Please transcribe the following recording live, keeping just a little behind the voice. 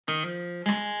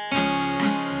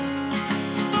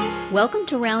Welcome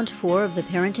to round 4 of the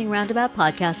Parenting Roundabout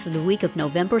podcast for the week of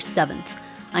November 7th.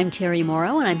 I'm Terry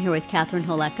Morrow, and I'm here with Catherine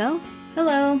Holeko.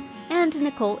 Hello. And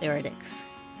Nicole Eridix.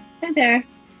 Hi there.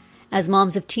 As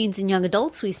moms of teens and young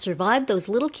adults, we've survived those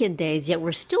little kid days, yet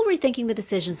we're still rethinking the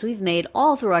decisions we've made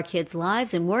all through our kids'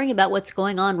 lives and worrying about what's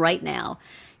going on right now.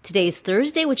 Today's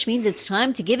Thursday, which means it's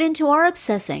time to give in to our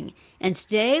obsessing. And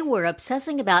today, we're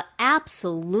obsessing about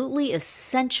absolutely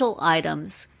essential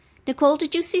items. Nicole,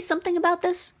 did you see something about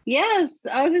this? Yes,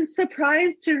 I was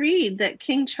surprised to read that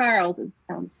King Charles, it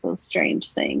sounds so strange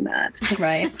saying that.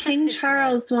 Right. King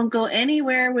Charles won't go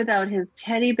anywhere without his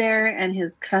teddy bear and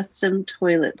his custom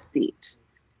toilet seat.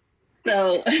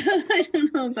 So I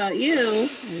don't know about you,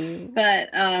 but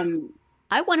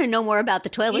I want to know more about the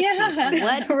toilet seat.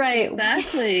 What? Right.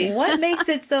 Exactly. What makes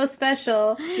it so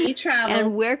special? He travels.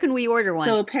 And where can we order one?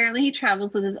 So apparently he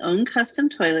travels with his own custom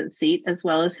toilet seat as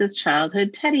well as his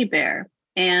childhood teddy bear.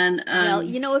 And well,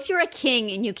 you know, if you're a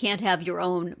king and you can't have your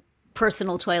own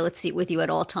personal toilet seat with you at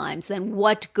all times, then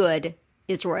what good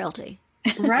is royalty?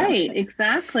 Right,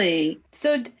 exactly.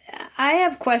 So I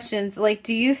have questions. Like,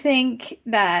 do you think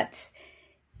that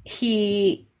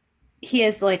he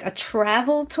has like a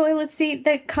travel toilet seat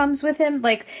that comes with him?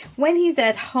 Like when he's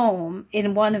at home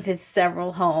in one of his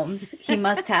several homes, he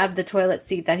must have the toilet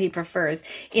seat that he prefers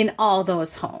in all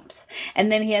those homes.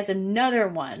 And then he has another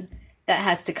one that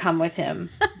has to come with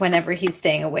him whenever he's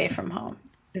staying away from home.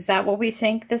 Is that what we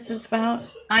think this is about?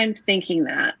 I'm thinking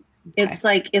that. Okay.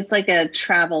 It's like a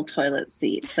travel toilet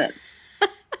seat that's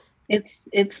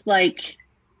it's like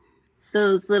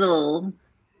those little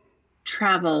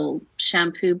travel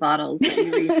shampoo bottles that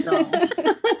you refill.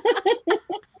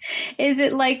 Is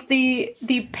it like the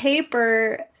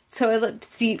paper toilet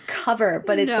seat cover,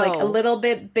 but it's like a little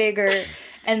bit bigger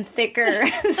and thicker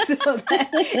so that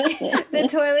the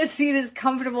toilet seat is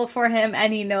comfortable for him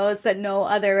and he knows that no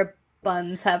other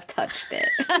buns have touched it?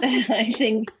 I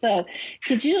think so.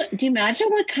 Do you imagine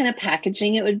what kind of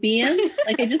packaging it would be in?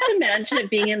 Like, I just imagine it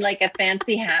being in like a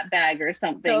fancy hat bag or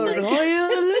something. Royal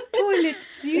toilet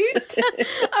seat.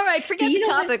 All right, forget the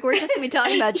topic. We're just going to be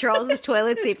talking about Charles's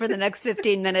toilet seat for the next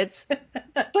 15 minutes.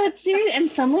 But seriously, and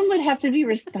someone would have to be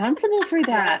responsible for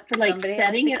that, for like Somebody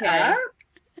setting it up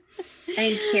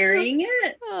and carrying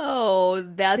it. Oh,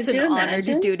 that's an honored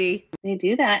duty. They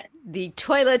do that. The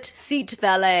toilet seat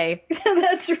valet.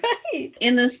 That's right.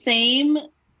 In the same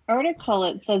article,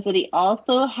 it says that he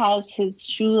also has his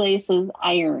shoelaces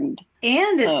ironed.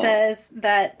 And it says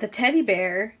that the teddy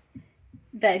bear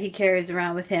that he carries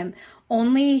around with him,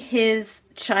 only his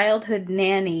childhood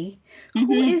nanny,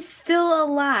 who is still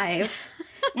alive,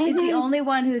 is the only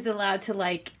one who's allowed to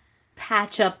like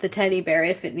patch up the teddy bear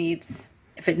if it needs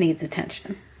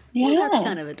attention. Yeah, well, that's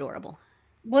kind of adorable.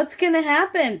 What's going to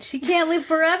happen? She can't live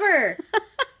forever.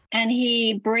 And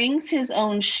he brings his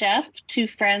own chef to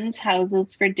friends'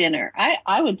 houses for dinner.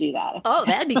 I would do that. Oh,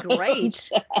 that'd be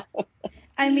great.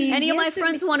 I mean, any of my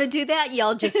friends want to do that?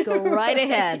 Y'all just go right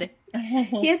ahead.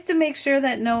 He has to make sure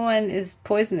that no one is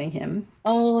poisoning him.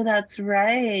 Oh, that's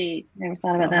right. Never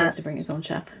thought about that. He has to bring his own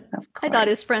chef. I thought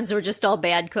his friends were just all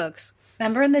bad cooks.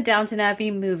 Remember in the Downton Abbey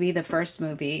movie, the first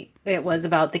movie, it was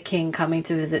about the king coming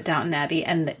to visit Downton Abbey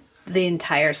and the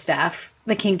entire staff.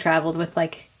 The king traveled with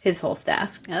like his whole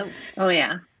staff. Oh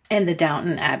yeah. And the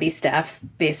Downton Abbey staff,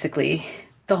 basically,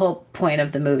 the whole point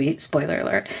of the movie, spoiler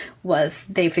alert, was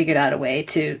they figured out a way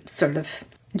to sort of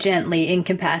gently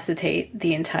incapacitate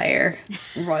the entire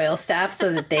royal staff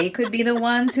so that they could be the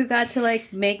ones who got to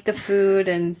like make the food.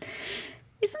 And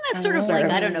isn't that sort of like,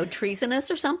 I don't know, treasonous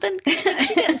or something? Did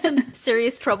you get in some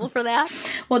serious trouble for that?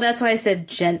 Well, that's why I said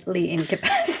gently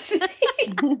incapacitate.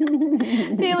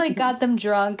 They like got them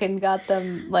drunk and got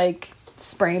them like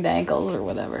sprained ankles or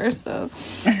whatever. So,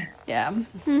 yeah.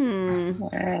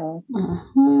 Wow.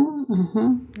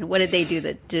 What did they do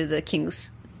to the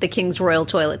king's royal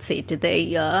toilet seat? Did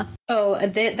they?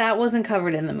 That wasn't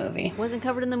covered in the movie. Wasn't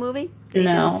covered in the movie?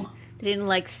 No. They didn't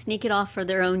like sneak it off for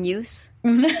their own use?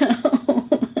 No.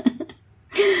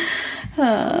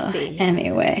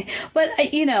 Anyway, but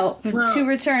to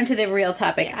return to the real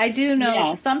topic, yes. I do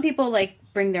know some people like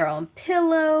bring their own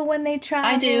pillow when they travel.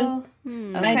 I do.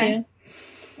 Okay.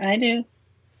 I do.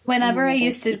 Whenever I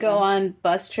used to go on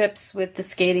bus trips with the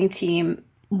skating team,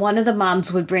 one of the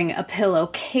moms would bring a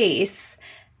pillowcase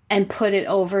and put it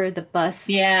over the bus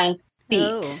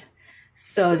seat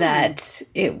so that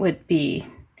it would be,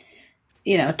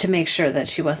 to make sure that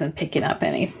she wasn't picking up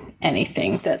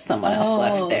anything that someone else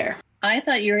left there. I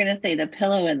thought you were going to say the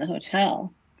pillow in the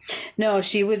hotel. No,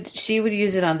 she would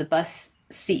use it on the bus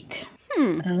seat.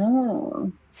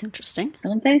 Oh, it's interesting.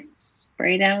 Don't they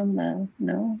spray down the?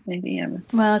 No, maybe I'm.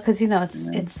 Well, because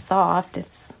it's soft.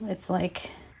 It's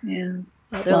like Yeah.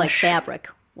 Oh, they're like plush. fabric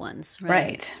ones, right?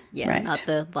 Right. Yeah, right. not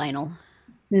the vinyl.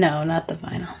 No, not the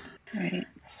vinyl. Right.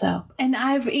 So, and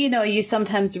you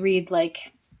sometimes read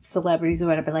like celebrities or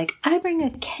whatever, like, I bring a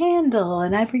candle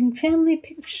and I bring family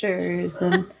pictures,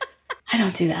 and I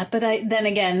don't do that. But then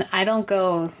again, I don't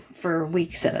go for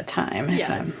weeks at a time.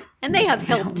 Yes, and they have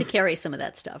help to carry some of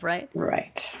that stuff, right?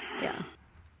 Right. Yeah.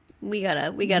 We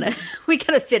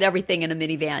gotta fit everything in a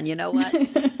minivan. You know what?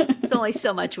 There's only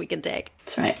so much we can take.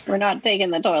 That's right. We're not taking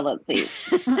the toilet seat.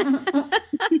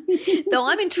 Though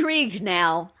I'm intrigued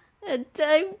now. And,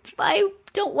 I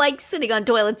don't like sitting on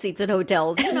toilet seats at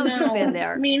hotels. Who knows who's been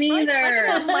there? Me neither.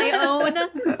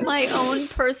 My own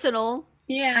personal.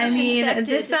 Yeah. I mean, Disinfected.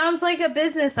 this sounds like a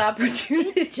business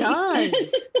opportunity. It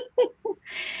does.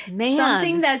 Man.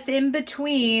 Something that's in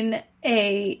between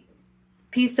a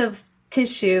piece of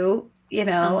tissue, and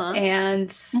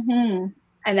Mhm.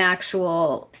 an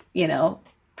actual,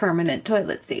 permanent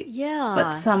toilet seat. Yeah.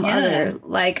 But some Yeah. other,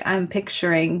 like, I'm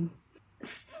picturing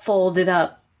folded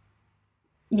up,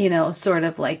 sort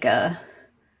of like a,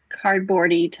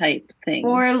 Cardboardy type thing.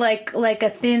 or like a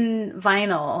thin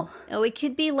vinyl. Oh, it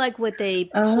could be like what they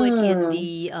put in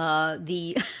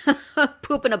the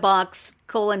poop in a box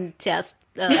colon test,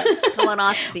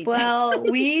 colonoscopy test. Well,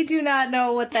 we do not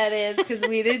know what that is because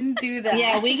we didn't do that.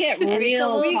 Yeah, we get And it's a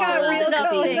real little got real folded up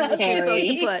cold thing that you're supposed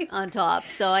to Carrie. put on top.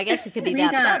 So I guess it could be We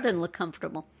that, but that got- doesn't look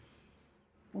comfortable.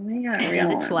 We got I've real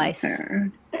done it ones twice.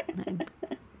 here.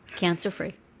 Cancer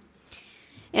free.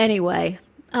 Anyway,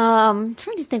 trying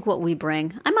to think what we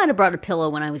bring. I might have brought a pillow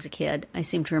when I was a kid. I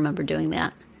seem to remember doing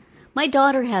that. My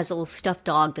daughter has a little stuffed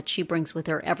dog that she brings with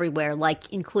her everywhere,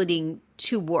 like including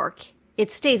to work.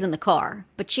 It stays in the car,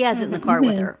 but she has it in the car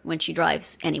with her when she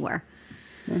drives anywhere.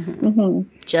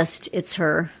 Just, it's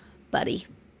her buddy,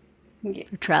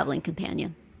 her traveling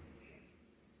companion.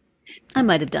 I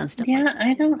might have done stuff like Yeah, that I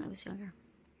too when don't- I was younger.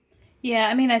 Yeah,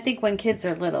 I mean, I think when kids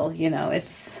are little,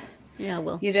 it's, Yeah,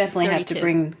 well, you she's definitely have to 32.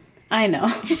 bring, I know.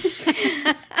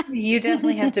 You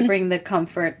definitely have to bring the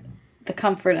comfort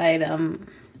item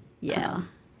Yeah,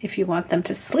 if you want them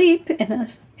to sleep in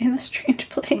a strange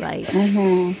place. right.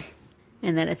 Mm-hmm.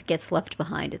 And then if it gets left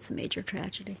behind, it's a major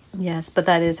tragedy. Yes, but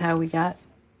that is how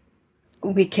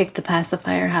we kicked the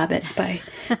pacifier habit by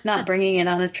not bringing it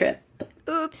on a trip.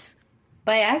 Oops.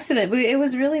 By accident. It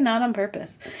was really not on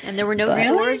purpose. And there were no Really?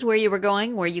 stores where you were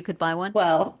going where you could buy one?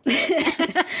 Well,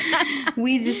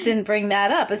 we just didn't bring that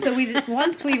up. So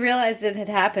once we realized it had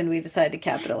happened, we decided to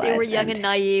capitalize. They were young and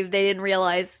naive. They didn't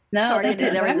realize No, Target they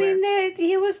is didn't. I everywhere. mean,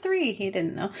 he was 3. He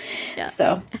didn't know. Yeah.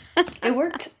 So it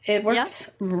worked. It worked Yeah.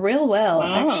 real well,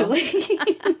 Wow. actually.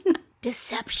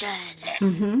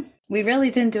 Deception. We really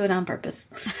didn't do it on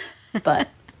purpose. But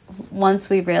once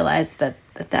we realized that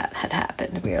had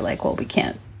happened, we were like, well, we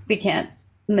can't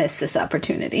miss this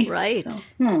opportunity. Right.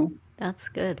 Hmm. That's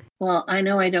good. Well, I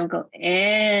know I don't go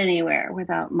anywhere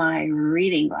without my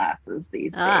reading glasses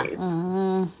these Ah. days.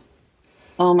 Mm,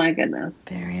 Oh my goodness.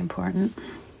 very important.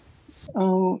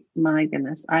 Oh my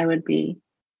goodness. I would be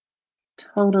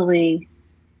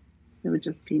it would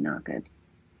just be not good.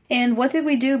 And what did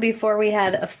we do before we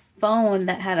had a phone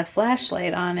that had a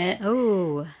flashlight on it?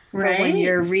 Oh, For when Right?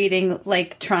 you're reading,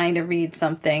 like trying to read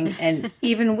something. And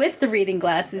even with the reading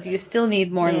glasses, you still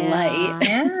need more Yeah. light.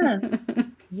 Yes.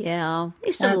 yeah. I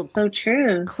used to have That's so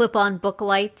true. clip-on book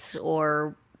lights,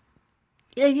 or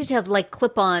I used to have like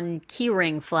clip-on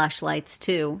keyring flashlights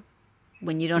too.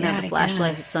 When you don't Yeah, have the I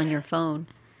flashlight guess. that's on your phone.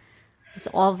 Is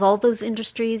all those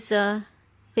industries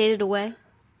faded away?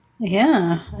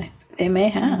 Yeah, they may I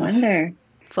have. wonder.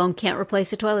 Phone can't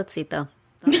replace a toilet seat, though.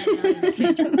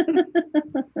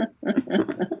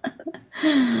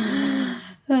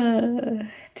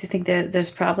 Do you think that there's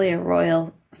probably a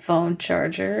royal phone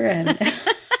charger and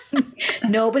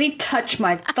nobody touch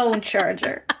my phone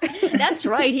charger? That's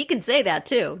right. He can say that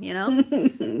too. You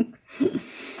know.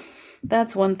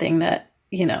 That's one thing that,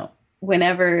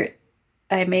 whenever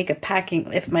I make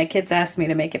if my kids ask me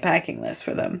to make a packing list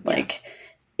for them, like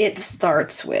it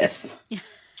starts with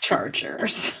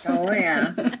chargers. Oh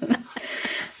yeah.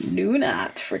 Do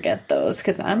not forget those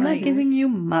because I'm Right. not giving you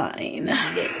mine.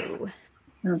 No.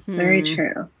 That's very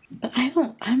true. But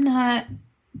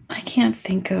I can't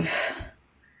think of,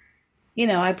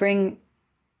 I bring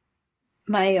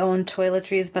my own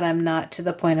toiletries, but I'm not to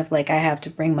the point of like I have to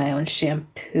bring my own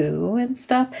shampoo and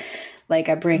stuff. Like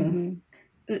I bring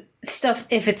stuff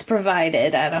if it's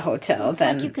provided at a hotel,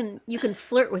 then Like you can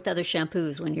flirt with other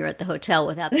shampoos when you're at the hotel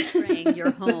without betraying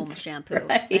your home shampoo.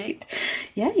 Right? right.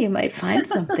 Yeah, you might find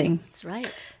something That's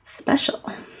right. special.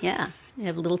 Yeah. You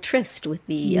have a little tryst with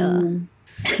the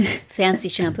fancy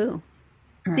shampoo.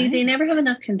 See, they never have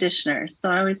enough conditioner, so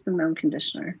I always bring my own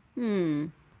conditioner.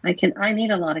 I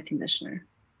need a lot of conditioner.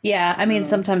 Yeah, I mean,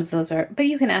 sometimes those are, but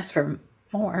you can ask for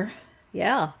more.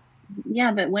 Yeah.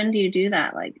 Yeah, but when do you do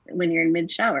that? Like when you're in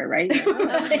mid-shower, right?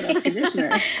 Enough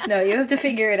conditioner. No, you have to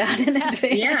figure it out in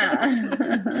advance. Yeah.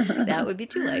 That would be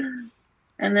too late.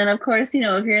 And then, of course,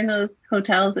 if you're in those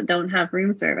hotels that don't have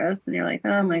room service and you're like,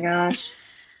 oh my gosh,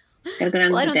 gotta go down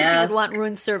to the I don't think you desk. would want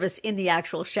room service in the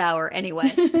actual shower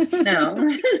anyway. No.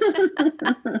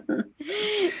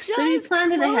 Just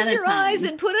planned it ahead close of your time. eyes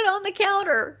and put it on the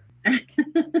counter.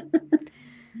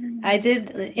 I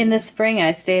did, in the spring,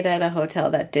 I stayed at a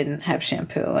hotel that didn't have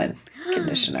shampoo and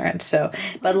conditioner. And so,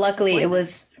 but luckily it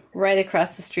was right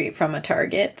across the street from a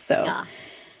Target. So Yeah.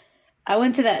 I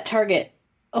went to that Target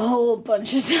a whole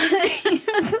bunch of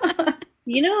times.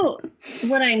 You know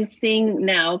what I'm seeing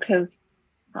now, because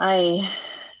I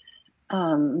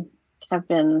have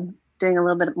been doing a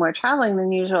little bit more traveling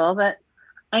than usual, but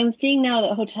I'm seeing now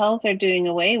that hotels are doing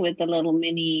away with the little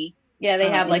mini Yeah, they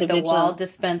have like the individual- wall the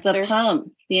dispenser.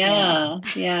 pumps. Yeah.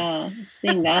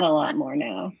 Seeing that a lot more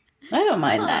now. I don't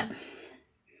mind that.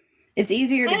 It's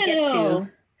easier to I don't get know. to.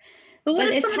 But what But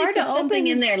if it's somebody hard to put something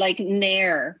open- in there like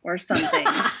Nair or something?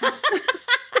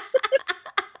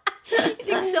 I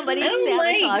think somebody's I don't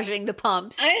like- sabotaging the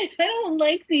pumps. I don't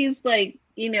like these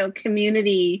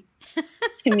community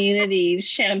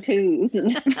shampoos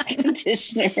and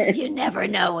conditioners. You never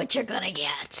know what you're going to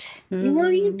get.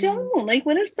 Well, you don't. Like,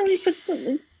 what if somebody puts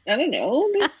something? I don't know.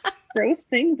 There's gross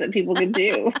things that people can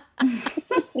do.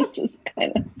 It just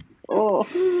kind of. Oh.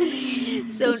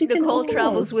 So But you can Nicole almost-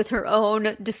 travels with her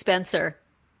own dispenser,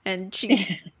 and she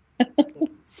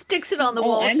sticks it on the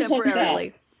wall I'm hooked up.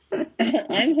 temporarily.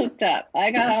 I'm hooked up.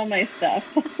 I got all my stuff.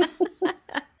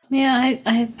 Yeah,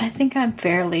 I think I'm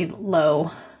fairly low.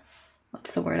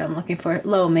 What's the word I'm looking for?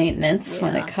 Low maintenance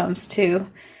when Yeah. it comes to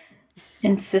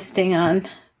insisting on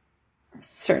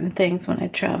certain things when I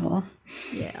travel.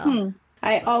 Yeah.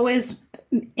 I always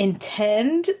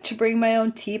intend to bring my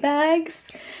own tea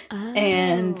bags,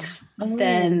 and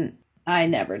then I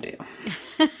never do.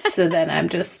 So then I'm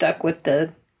just stuck with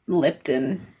the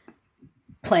Lipton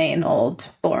plain old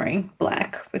boring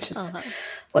black, which is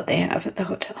what they have at the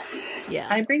hotel. Yeah.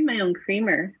 I bring my own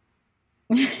creamer.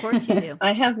 Of course you do.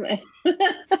 I have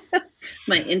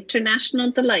my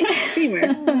International Delight creamer.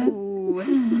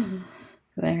 Ooh.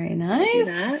 Very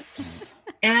nice.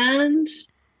 And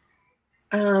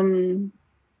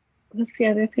what's the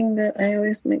other thing that I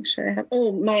always make sure I have?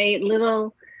 Oh, my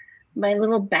little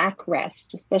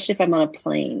backrest, especially if I'm on a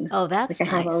plane. Oh, that's Like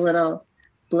I nice. have a little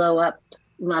blow up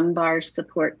lumbar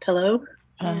support pillow.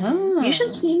 Oh. You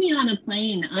should see me on a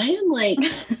plane. I am like,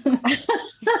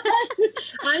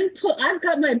 I've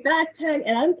got my backpack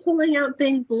and I'm pulling out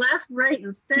things left, right,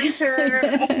 and center.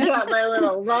 I've got my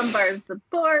little lumbar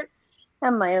support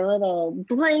and my little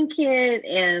blanket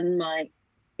and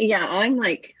I'm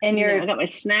like, And your I got my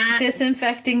snacks.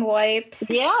 disinfecting wipes.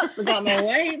 Yeah, I got my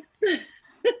wipes.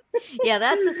 Yeah,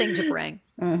 that's a thing to bring.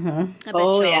 Mm-hmm. I bet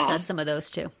Oh, Charles yeah. has some of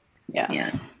those too. Yes.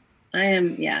 Yeah. I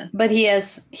am, yeah. But he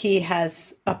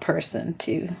has a person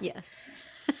to Yes.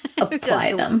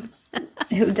 apply them.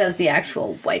 Who does the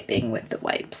actual wiping with the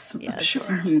wipes. I'm Yes.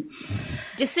 sure.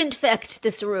 Disinfect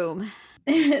this room.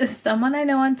 Someone I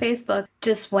know on Facebook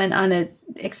just went on an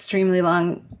extremely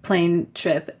long plane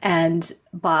trip and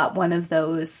bought one of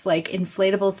those like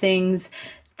inflatable things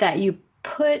that you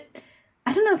put,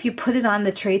 I don't know if you put it on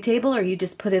the tray table or you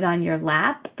just put it on your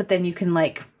lap, but then you can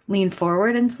like lean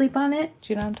forward and sleep on it.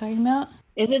 Do you know what I'm talking about?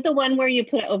 Is it the one where you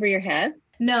put it over your head?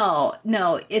 No,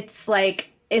 it's like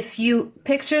if you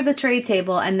picture the tray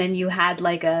table and then you had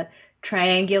like a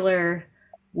triangular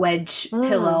wedge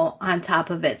pillow on top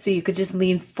of it, so you could just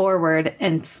lean forward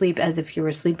and sleep as if you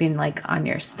were sleeping like on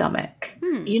your stomach.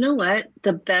 You know what?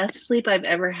 The best sleep I've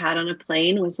ever had on a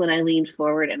plane was when I leaned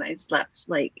forward and I slept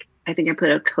like, I think I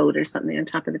put a coat or something on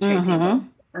top of the tray table.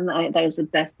 And that was the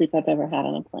best sleep I've ever had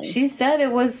on a plane. She said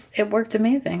it worked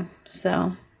amazing.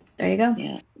 So there you go.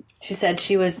 Yeah. She said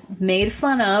she was made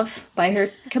fun of by her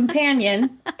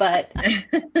companion, but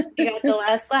she got the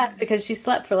last laugh because she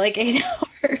slept for like 8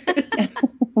 hours.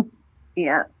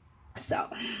 Yeah. So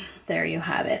there you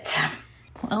have it.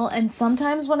 Well, and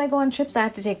sometimes when I go on trips, I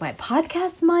have to take my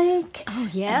podcast mic. Oh,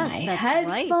 yes, and my that's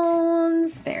right.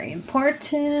 headphones. Very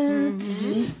important.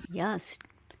 Yes.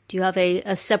 Do you have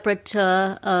a separate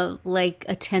like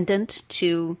attendant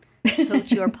to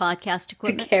tote your podcast To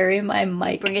equipment? carry my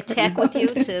mic. Bring a tech with you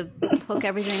to hook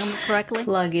everything up correctly?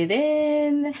 Plug it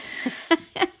in.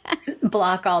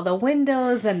 block all the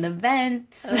windows and the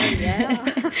vents. Oh,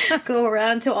 yeah. Go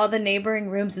around to all the neighboring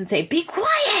rooms and say, "Be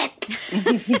quiet."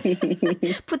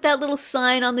 Put that little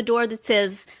sign on the door that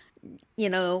says,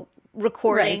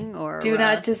 recording or do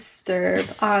not disturb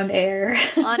on air.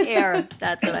 On air.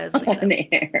 That's what I was thinking. On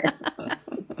air.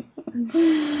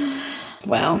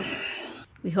 Well,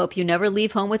 we hope you never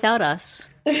leave home without us.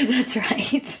 That's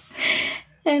right.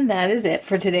 And that is it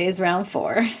for today's round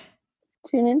 4.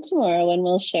 Tune in tomorrow when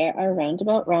we'll share our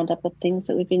roundabout roundup of things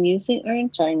that we've been using or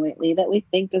enjoying lately that we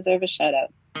think deserve a shout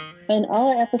out. Find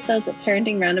all our episodes at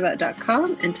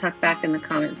parentingroundabout.com and talk back in the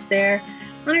comments there,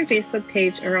 on our Facebook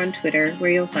page, or on Twitter,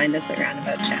 where you'll find us at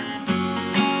Roundabout Chat.